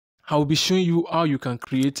I will be showing you how you can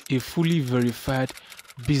create a fully verified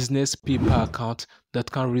business PayPal account that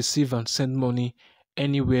can receive and send money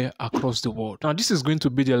anywhere across the world. Now, this is going to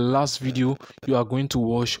be the last video you are going to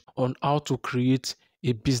watch on how to create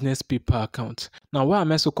a business PayPal account. Now, why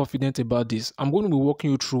am I so confident about this? I'm going to be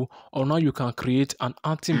walking you through on how you can create an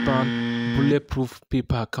anti-ban bulletproof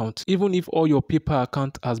PayPal account. Even if all your PayPal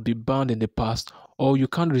account has been banned in the past, or you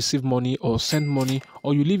can't receive money or send money,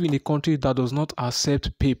 or you live in a country that does not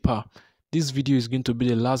accept PayPal, this video is going to be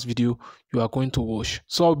the last video you are going to watch.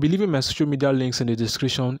 So I'll be leaving my social media links in the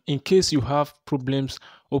description in case you have problems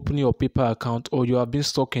opening your PayPal account, or you have been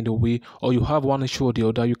stuck in the way, or you have one issue or the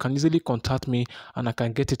other. You can easily contact me and I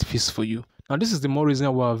can get it fixed for you. Now, this is the more reason I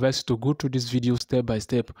will advise you to go through this video step by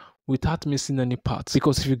step without missing any parts,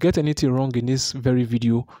 because if you get anything wrong in this very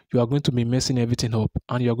video, you are going to be messing everything up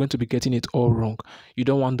and you are going to be getting it all wrong. You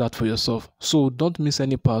don't want that for yourself. So don't miss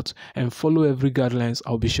any part and follow every guidelines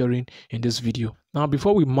I'll be sharing in this video. Now,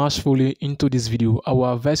 before we march fully into this video, I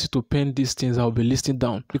will advise you to pen these things I'll be listing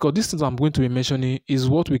down, because these things I'm going to be mentioning is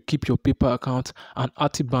what will keep your PayPal account an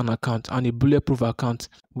anti-ban account and a bulletproof account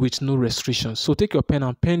with no restrictions. So take your pen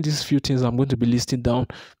and pen these few things I'm going to be listing down,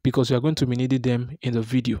 because you are going to be needing them in the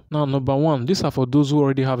video. Now, number one, these are for those who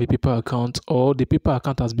already have a PayPal account, or the PayPal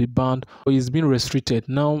account has been banned or is being restricted.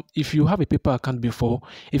 Now, if you have a PayPal account before,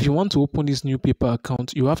 if you want to open this new PayPal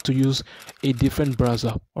account, you have to use a different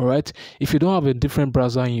browser. All right, if you don't have a different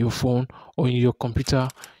browser in your phone or in your computer,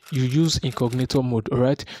 you use incognito mode. All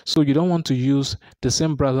right, so you don't want to use the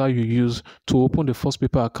same browser you use to open the first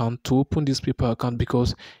PayPal account to open this PayPal account,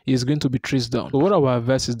 because it's going to be traced down. So what I will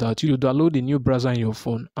advise is that you download a new browser in your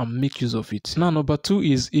phone and make use of it. Now, number two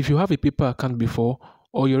is, if you have a PayPal account before,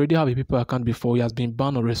 or you already have a PayPal account before, it has been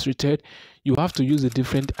banned or restricted, you have to use a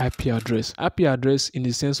different IP address. IP address in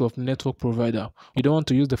the sense of network provider. You don't want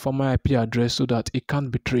to use the former IP address so that it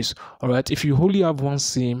can't be traced. Alright, if you only have one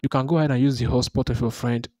SIM, you can go ahead and use the hotspot of your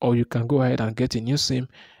friend, or you can go ahead and get a new SIM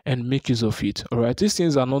and make use of it. Alright, these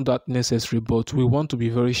things are not that necessary, but we want to be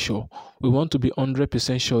very sure. We want to be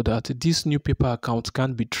 100% sure that this new PayPal account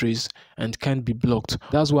can be traced and can be blocked.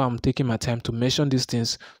 That's why I'm taking my time to mention these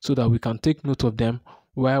things, so that we can take note of them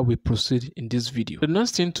while we proceed in this video. The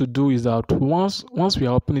next thing to do is that once we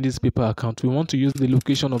are opening this PayPal account, we want to use the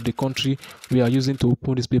location of the country we are using to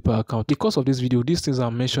open this PayPal account. Because of this video, these things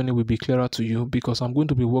I'm mentioning will be clearer to you, because I'm going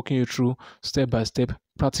to be walking you through step by step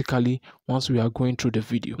practically once we are going through the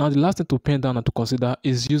video. Now, the last thing to pen down and to consider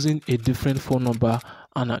is using a different phone number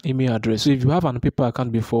and an email address. So if you have an PayPal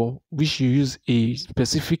account before, which you use a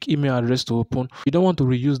specific email address to open, you don't want to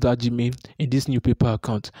reuse that Gmail in this new PayPal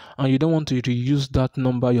account, and you don't want to reuse that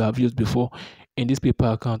number you have used before in this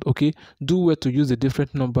PayPal account. Okay, do well to use a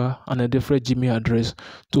different number and a different Gmail address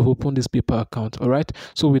to open this PayPal account. All right,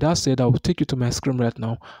 so with that said, I will take you to my screen right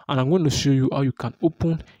now and I'm going to show you how you can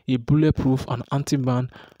open a bulletproof and anti-ban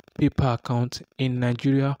PayPal account in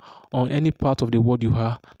Nigeria, or any part of the world you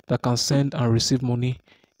are, that can send and receive money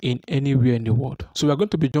in anywhere in the world. So we are going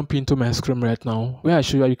to be jumping into my screen right now, where I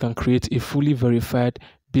show you how you can create a fully verified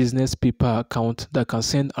business PayPal account that can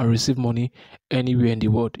send and receive money anywhere in the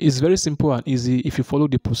world. It's very simple and easy if you follow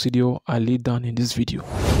the procedure I laid down in this video.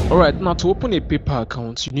 All right, now to open a PayPal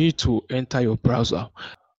account, you need to enter your browser.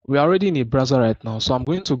 We are already in a browser right now, so I'm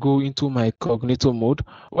going to go into my incognito mode.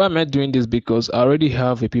 Why am I doing this? Because I already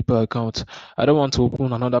have a PayPal account. I don't want to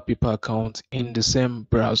open another PayPal account in the same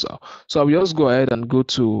browser, so I will just go ahead and go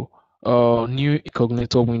to new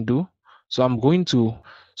incognito window. So I'm going to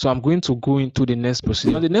go into the next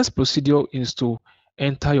procedure. Now, the next procedure is to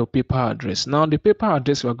enter your PayPal address. Now, the PayPal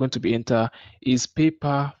address we are going to be enter is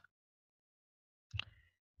PayPal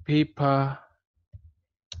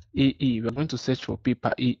AE. We're going to search for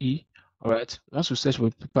PayPal AE. All right, once you search for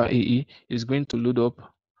PayPal AE, it's going to load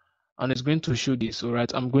up and it's going to show this. All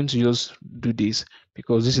right, I'm going to just do this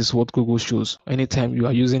because this is what Google shows anytime you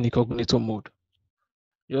are using incognito mode.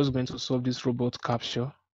 You're just going to solve this robot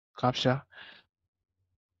captcha.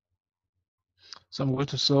 So I'm going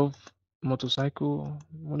to solve motorcycle.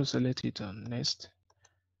 I'm going to select it and next.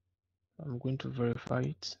 I'm going to verify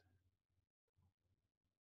it.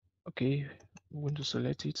 Okay, I'm going to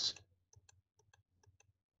select it.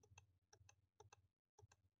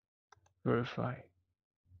 Verify.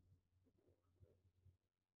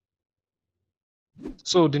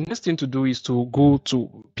 So the next thing to do is to go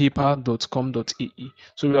to paypal.com.ee.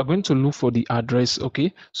 So we are going to look for the address.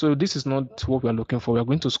 Okay, so this is not what we are looking for. We are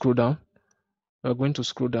going to scroll down. We're going to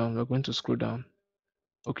scroll down.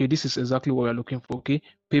 Okay, this is exactly what we're looking for. Okay,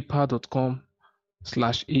 paypal.com/ee.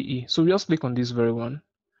 So we just click on this very one.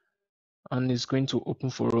 and it's going to open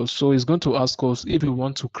for us. So it's going to ask us if we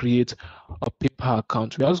want to create a PayPal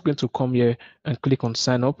account. We're just going to come here and click on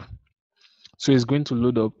sign up. So it's going to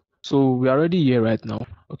load up. So we're already here right now.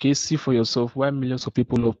 Okay, see for yourself why millions of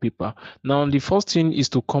people love PayPal. Now, the first thing is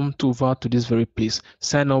to come over to this very place.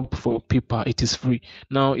 Sign up for PayPal. It is free.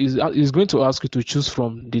 Now, it's going to ask you to choose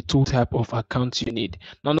from the two type of accounts you need.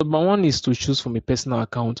 Now, number one is to choose from a personal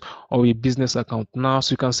account or a business account. Now,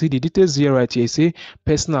 so you can see the details here right here. Say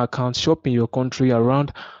personal account, shop in your country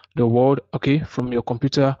around the world, okay, from your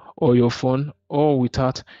computer or your phone, or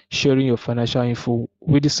without sharing your financial info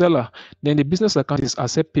with the seller. Then the business account is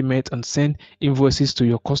accept payment and send invoices to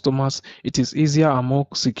your customers. It is easier and more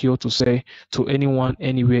secure to say to anyone,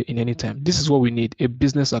 anywhere, in any time. This is what we need, a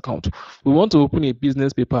business account. We want to open a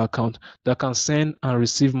business PayPal account that can send and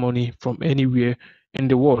receive money from anywhere in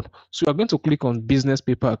the world. So we are going to click on business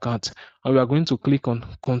PayPal account and we are going to click on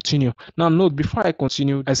continue. Now note, before I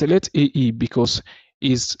continue, I select AE because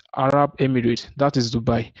is Arab Emirates, that is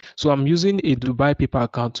Dubai. So I'm using a Dubai PayPal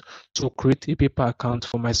account to create a PayPal account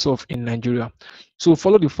for myself in Nigeria. So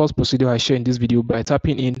follow the first procedure I share in this video by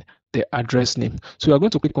tapping in the address name. So we are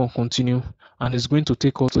going to click on continue and it's going to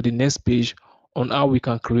take us to the next page on how we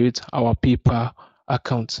can create our PayPal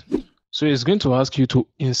account. So it's going to ask you to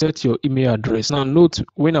insert your email address. Now note,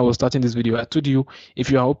 when I was starting this video, I told you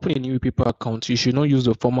if you are opening a new PayPal account, you should not use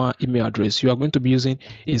the former email address. You are going to be using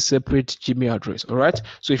a separate Gmail address. All right.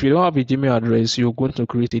 So if you don't have a Gmail address, you're going to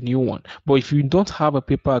create a new one. But if you don't have a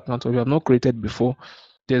PayPal account or you have not created before,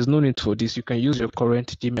 there's no need for this. You can use your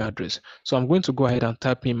current Gmail address. So I'm going to go ahead and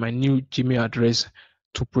type in my new Gmail address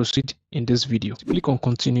to proceed in this video. Click on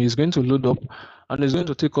continue. It's going to load up and it's going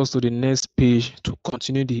to take us to the next page to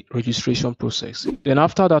continue the registration process. Then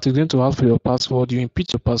after that, it's going to ask for your password. You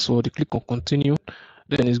input your password, you click on continue,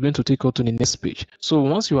 then it's going to take you to the next page. So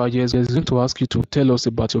once you are here, it's going to ask you to tell us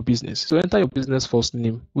about your business. So enter your business first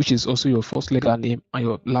name, which is also your first legal name, and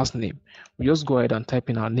your last name. We just go ahead and type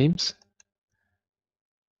in our names.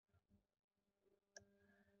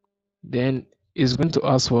 Then it's going to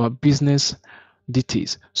ask for our business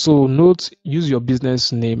details. So note, use your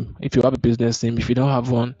business name if you have a business name. If you don't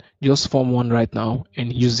have one, just form one right now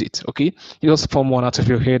and use it. Okay, you just form one out of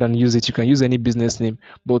your head and use it. You can use any business name,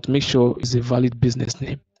 but make sure it's a valid business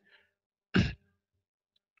name.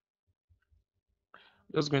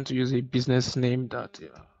 Just going to use a business name that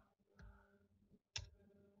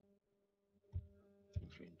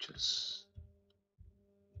just.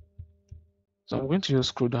 So I'm going to just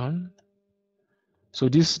scroll down. So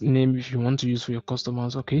this name, if you want to use for your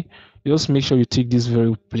customers, okay, just make sure you take this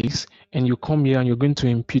very place and you come here and you're going to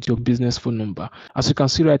input your business phone number. As you can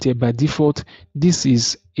see right here, by default, this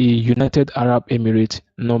is a United Arab Emirates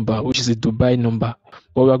number, which is a Dubai number,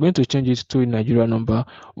 but we are going to change it to a Nigeria number.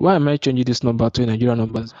 Why am I changing this number to a Nigeria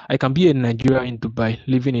number? I can be a Nigerian in Dubai,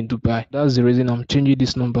 living in Dubai. That's the reason I'm changing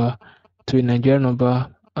this number to a Nigerian number,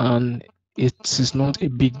 and it is not a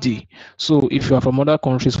big deal. So if you are from other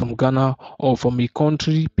countries, from Ghana or from a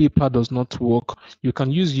country PayPal does not work, you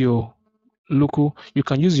can use your you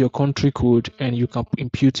can use your country code and you can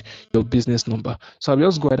input your business number. So I'll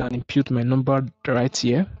just go ahead and input my number right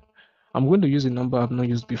here. I'm going to use a number I've not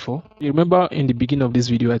used before. You remember in the beginning of this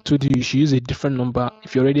video, I told you you should use a different number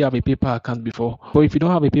if you already have a PayPal account before. But if you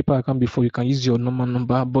don't have a PayPal account before, you can use your normal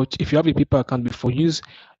number. But if you have a PayPal account before, use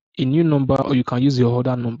a new number or you can use your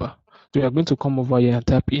other number. So we are going to come over here and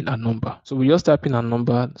type in a number. So we just type in a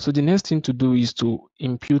number. So the next thing to do is to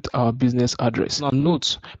input our business address. Now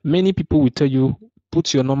note, many people will tell you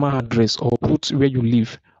put your normal address or put where you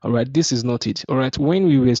live. All right, this is not it. All right, when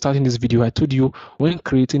we were starting this video, I told you when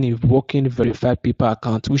creating a working verified PayPal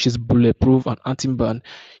account, which is bulletproof and anti-ban,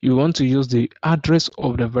 you want to use the address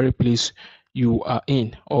of the very place you are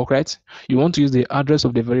in. All right, you want to use the address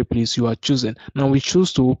of the very place you are choosing. Now we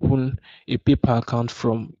choose to open a PayPal account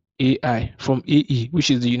from from AE,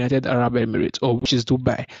 which is the United Arab Emirates, or which is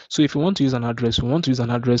Dubai. So if you want to use an address, we want to use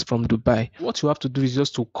an address from Dubai. What you have to do is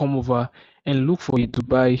just to come over and look for a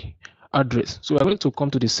Dubai address. So we're going to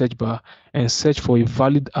come to the search bar and search for a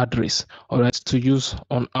valid address, all right, to use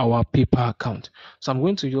on our PayPal account. So I'm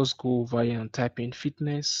going to just go over here and type in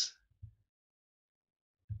fitness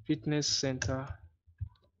center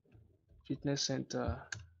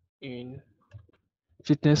in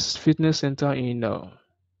fitness center in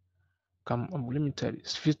let me tell you,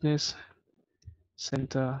 fitness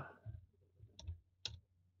center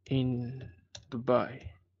in Dubai,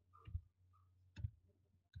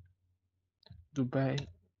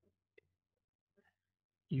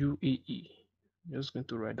 UAE. I'm just going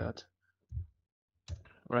to write that.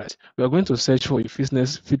 Right. We are going to search for a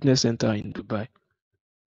fitness center in Dubai.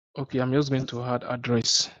 Okay, I'm just going to add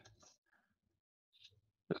address.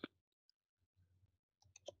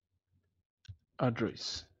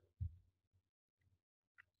 address.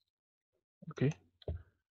 Okay,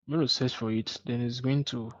 I'm going to search for it. Then it's going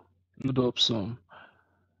to load up some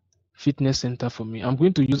fitness center for me. I'm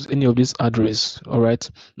going to use any of this address. All right.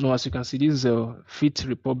 Now, as you can see, this is a Fit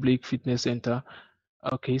Republic Fitness Center.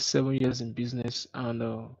 Okay, 7 years in business, and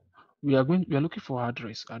we are looking for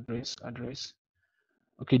address.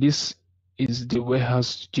 Okay, this is the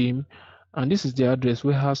warehouse gym, and this is the address,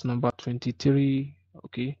 warehouse number 23.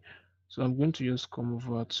 Okay, so I'm going to just come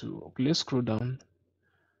over to, okay, let's scroll down.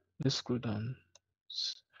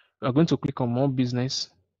 We are going to click on more business.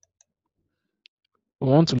 We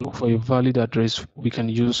want to look for a valid address we can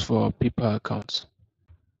use for PayPal accounts.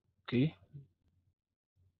 Okay,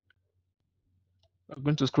 we're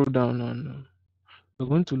going to scroll down, and we're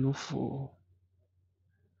going to look for,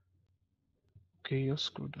 okay, just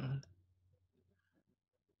scroll down.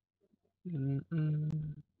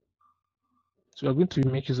 So we're going to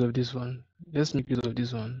make use of this one. Let's make use of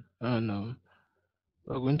this one, and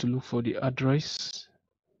we're going to look for the address.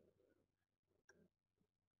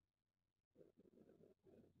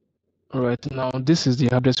 All right, now this is the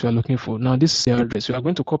address we are looking for. Now this is the address. We are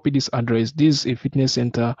going to copy this address. This is a fitness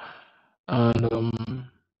center, and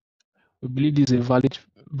we believe this is a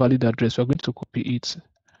valid address. We are going to copy it.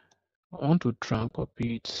 I want to try and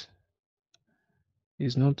copy it.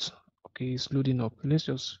 It's not okay. It's loading up. Let's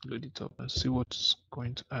just load it up and see what's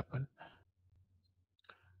going to happen.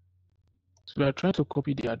 So we are trying to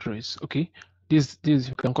copy the address. Okay, this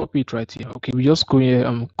you can copy it right here. Okay, we just go here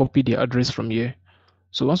and copy the address from here.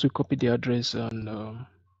 So once we copy the address, and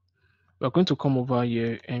we're going to come over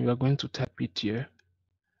here and we are going to type it here.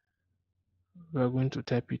 We are going to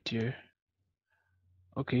type it here.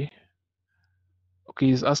 Okay. Okay,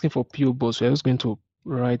 it's asking for PO box. We're just going to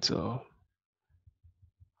write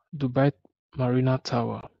Dubai Marina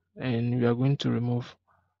Tower, and we are going to remove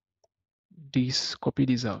this, copy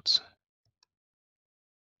this out.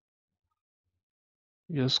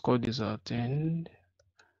 Just call this out, and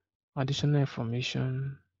additional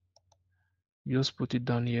information, just put it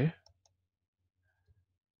down here.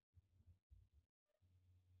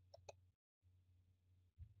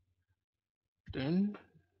 Then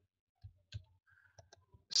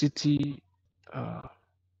city, I'm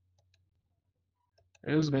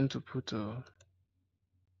just going to put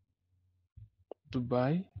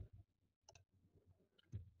Dubai.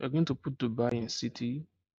 We're going to put Dubai in city.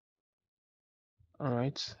 All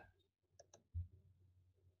right.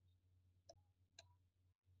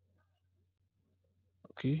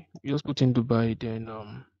 Okay, just put in Dubai. Then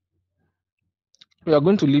we are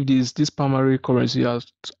going to leave this primary currency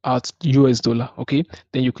at US dollar. Okay,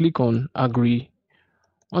 then you click on agree.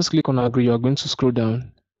 Once you click on agree, you are going to scroll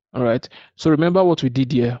down. All right, so remember what we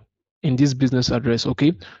did here in this business address.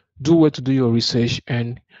 Okay, do where to do your research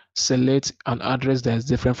and select an address that is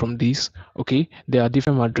different from this. Okay, there are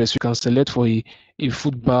different addresses you can select for a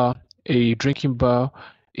food bar, a drinking bar,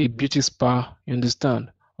 a beauty spa. You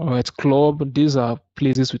understand? All right, club. These are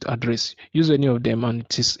places with address. Use any of them, and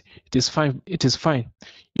it is fine. It is fine.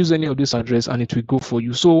 Use any of this address, and it will go for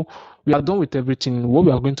you. So we are done with everything. What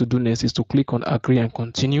we are going to do next is to click on agree and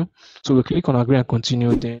continue. So we click on agree and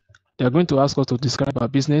continue. Then they are going to ask us to describe our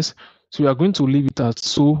business. So we are going to leave it as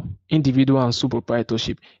sole individual and sole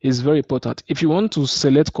proprietorship. It's very important. If you want to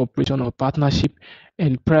select corporation or partnership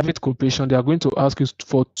and private corporation, they are going to ask you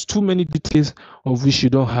for too many details of which you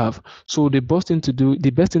don't have. So the best thing to do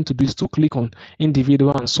is to click on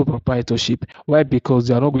individual and sole proprietorship. Why? Because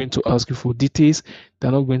they are not going to ask you for details. They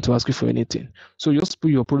are not going to ask you for anything. So just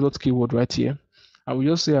put your product keyword right here. I will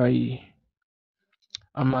just say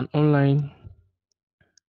I'm an online.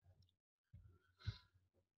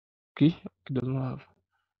 Okay, it does not have.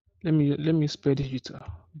 Let me spell digital.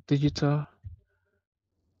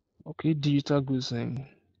 Okay, digital goods and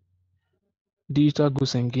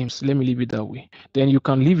games. Let me leave it that way. Then you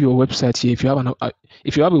can leave your website here. If you have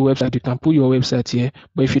a website, you can put your website here.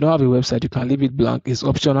 But if you don't have a website, you can leave it blank. It's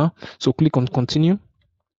optional. So click on continue.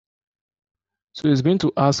 So it's going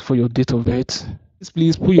to ask for your date of birth.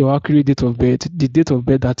 Please put your accurate date of birth, the date of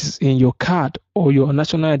birth that is in your card or your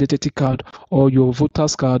national identity card or your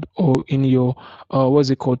voter's card or in your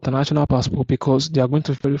what's it called, international passport, because they are going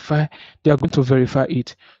to verify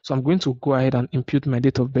it. So I'm going to go ahead and input my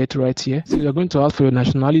date of birth right here. So you're going to ask for your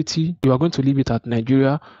nationality. You are going to leave it at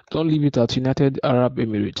Nigeria. Don't leave it at United Arab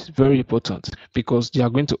Emirates. Very important, because they are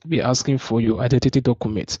going to be asking for your identity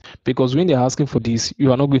documents, because when they're asking for this,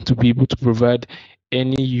 you are not going to be able to provide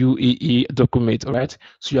any UAE document, right?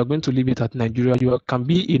 So you are going to leave it at Nigeria. You can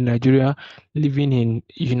be in Nigeria, living in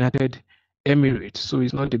United Emirates, so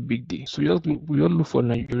it's not a big deal. So we all look for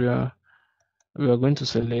Nigeria. We are going to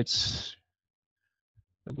select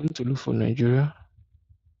I'm going to look for Nigeria.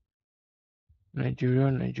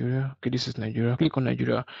 Nigeria. Okay, this is Nigeria. Click on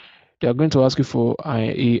Nigeria. They are going to ask you for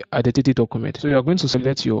a identity document. So you are going to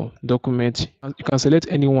select your document. You can select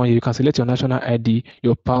anyone. You can select your national ID,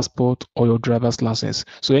 your passport, or your driver's license.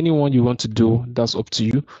 So anyone you want to do, that's up to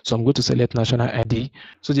you. So I'm going to select national ID.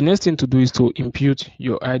 So the next thing to do is to impute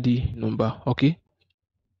your ID number. Okay.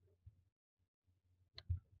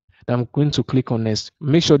 Then I'm going to click on next.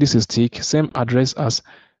 Make sure this is tick. Same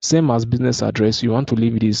as business address. You want to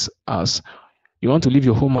leave this as you want to leave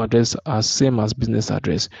your home address as same as business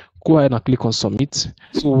address. Go ahead and click on submit.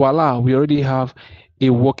 So voila, we already have a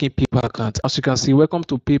working PayPal account. As you can see, welcome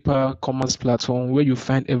to PayPal commerce platform where you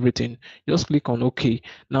find everything. Just click on OK.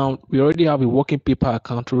 Now we already have a working PayPal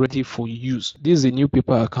account ready for use. This is a new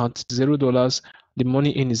PayPal account, $0. The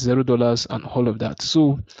money in is $0 and all of that.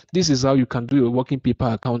 So this is how you can do a working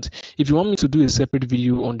PayPal account. If you want me to do a separate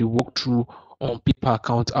video on the walkthrough on PayPal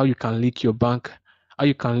account, how you can link your bank, how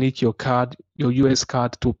you can link your card, your US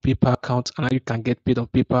card to PayPal account, and how you can get paid on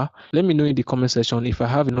PayPal, let me know in the comment section. If I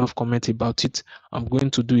have enough comment about it, I'm going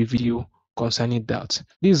to do a video concerning that.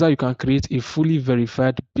 This is how you can create a fully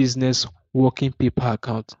verified business working PayPal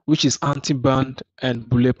account, which is anti-banned and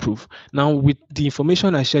bulletproof. Now, with the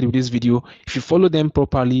information I shared with this video, if you follow them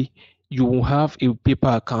properly, you will have a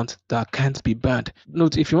PayPal account that can't be banned.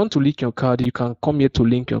 Note, if you want to link your card, you can come here to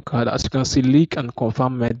link your card. As you can see, link and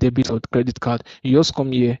confirm my debit or credit card. You just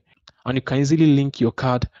come here and you can easily link your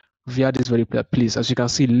card via this very place. As you can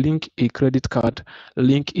see, link a credit card,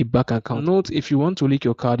 link a bank account. Note, if you want to link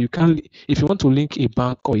your card, you can. If you want to link a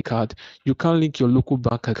bank or a card, you can link your local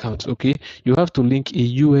bank account. Okay, you have to link a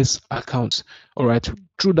US account. All right,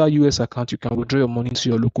 through that US account, you can withdraw your money to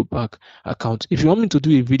your local bank account. If you want me to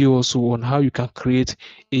do a video also on how you can create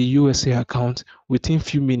a USA account within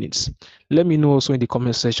few minutes, let me know also in the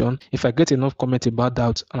comment section. If I get enough comment about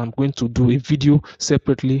that, and I'm going to do a video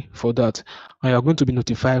separately for that, and you're going to be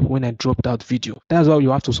notified when I drop that video. That's why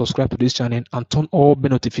you have to subscribe to this channel and turn all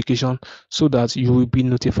bell notification so that you will be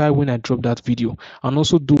notified when I drop that video. And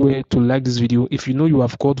also do it to like this video if you know you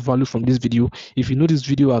have got value from this video. If you know this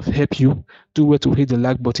video have helped you, do it to hit the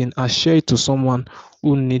like button and share it to someone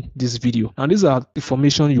who need this video. And these are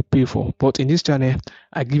information you pay for, but in this channel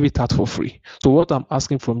I give it out for free. So what I'm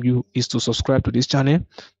asking from you is to subscribe to this channel,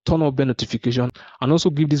 turn on bell notification, and also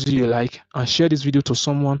give this video a like and share this video to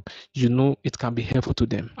someone you know it can be helpful to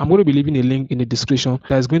them. I'm going to be leaving a link in the description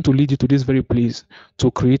that is going to lead you to this very place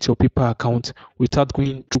to create your PayPal account without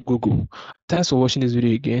going to Google. Thanks for watching this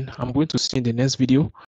video again. I'm going to see you in the next video.